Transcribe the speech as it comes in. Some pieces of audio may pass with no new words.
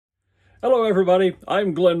Hello, everybody.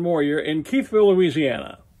 I'm Glen Moyer in Keithville,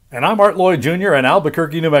 Louisiana. And I'm Lloyd Jr. in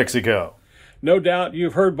Albuquerque, New Mexico. No doubt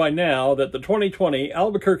you've heard by now that the 2020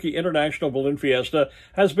 Albuquerque International Balloon Fiesta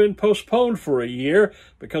has been postponed for a year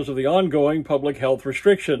because of the ongoing public health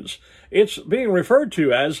restrictions. It's being referred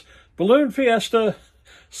to as Balloon Fiesta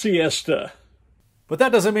Siesta. But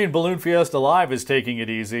that doesn't mean Balloon Fiesta Live is taking it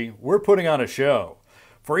easy. We're putting on a show.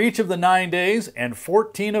 For each of the 9 days and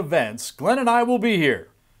 14 events, Glen and I will be here.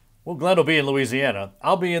 Well, Glen will be in Louisiana.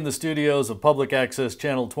 I'll be in the studios of Public Access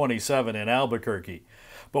Channel 27 in Albuquerque.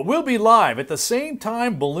 But we'll be live at the same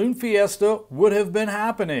time Balloon Fiesta would have been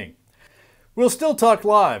happening. We'll still talk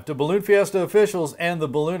live to Balloon Fiesta officials and the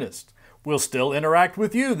balloonists. We'll still interact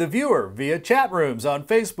with you, the viewer, via chat rooms on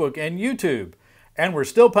Facebook and YouTube. And we're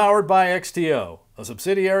still powered by XTO, a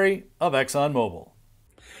subsidiary of ExxonMobil.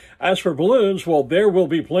 As for balloons, well, there will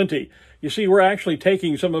be plenty. You see, we're actually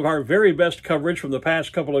taking some of our very best coverage from the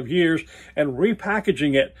past couple of years and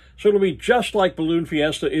repackaging it so it'll be just like Balloon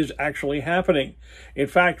Fiesta is actually happening. In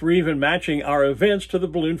fact, we're even matching our events to the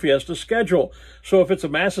Balloon Fiesta schedule. So if it's a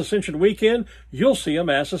mass ascension weekend, you'll see a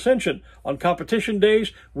mass ascension. On competition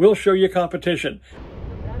days, we'll show you competition.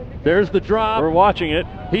 There's the drop. We're watching it.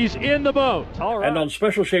 He's in the boat. All right. And on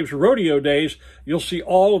Special Shapes Rodeo days, you'll see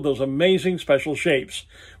all of those amazing special shapes.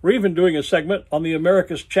 We're even doing a segment on the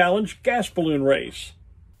America's Challenge gas balloon race.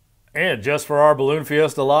 And just for our Balloon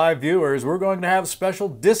Fiesta Live viewers, we're going to have special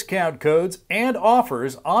discount codes and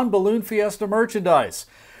offers on Balloon Fiesta merchandise.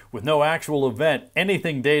 With no actual event,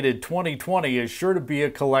 anything dated 2020 is sure to be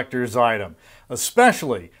a collector's item,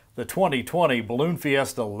 especially the 2020 Balloon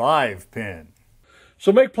Fiesta Live pin.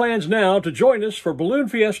 So make plans now to join us for Balloon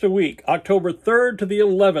Fiesta Week, October 3rd to the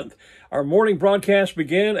 11th. Our morning broadcast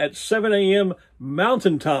began at 7 a.m.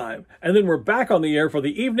 Mountain Time, and then we're back on the air for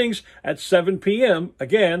the evenings at 7 p.m.,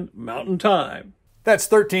 again, Mountain Time. That's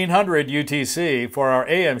 1300 UTC for our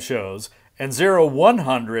AM shows and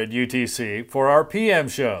 0100 UTC for our PM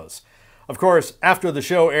shows. Of course, after the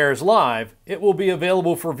show airs live, it will be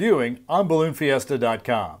available for viewing on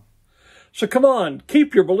balloonfiesta.com. So come on,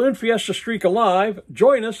 keep your Balloon Fiesta streak alive.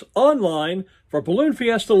 Join us online for Balloon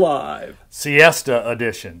Fiesta Live. Siesta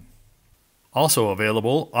Edition. Also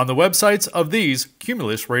available on the websites of these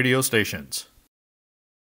Cumulus radio stations.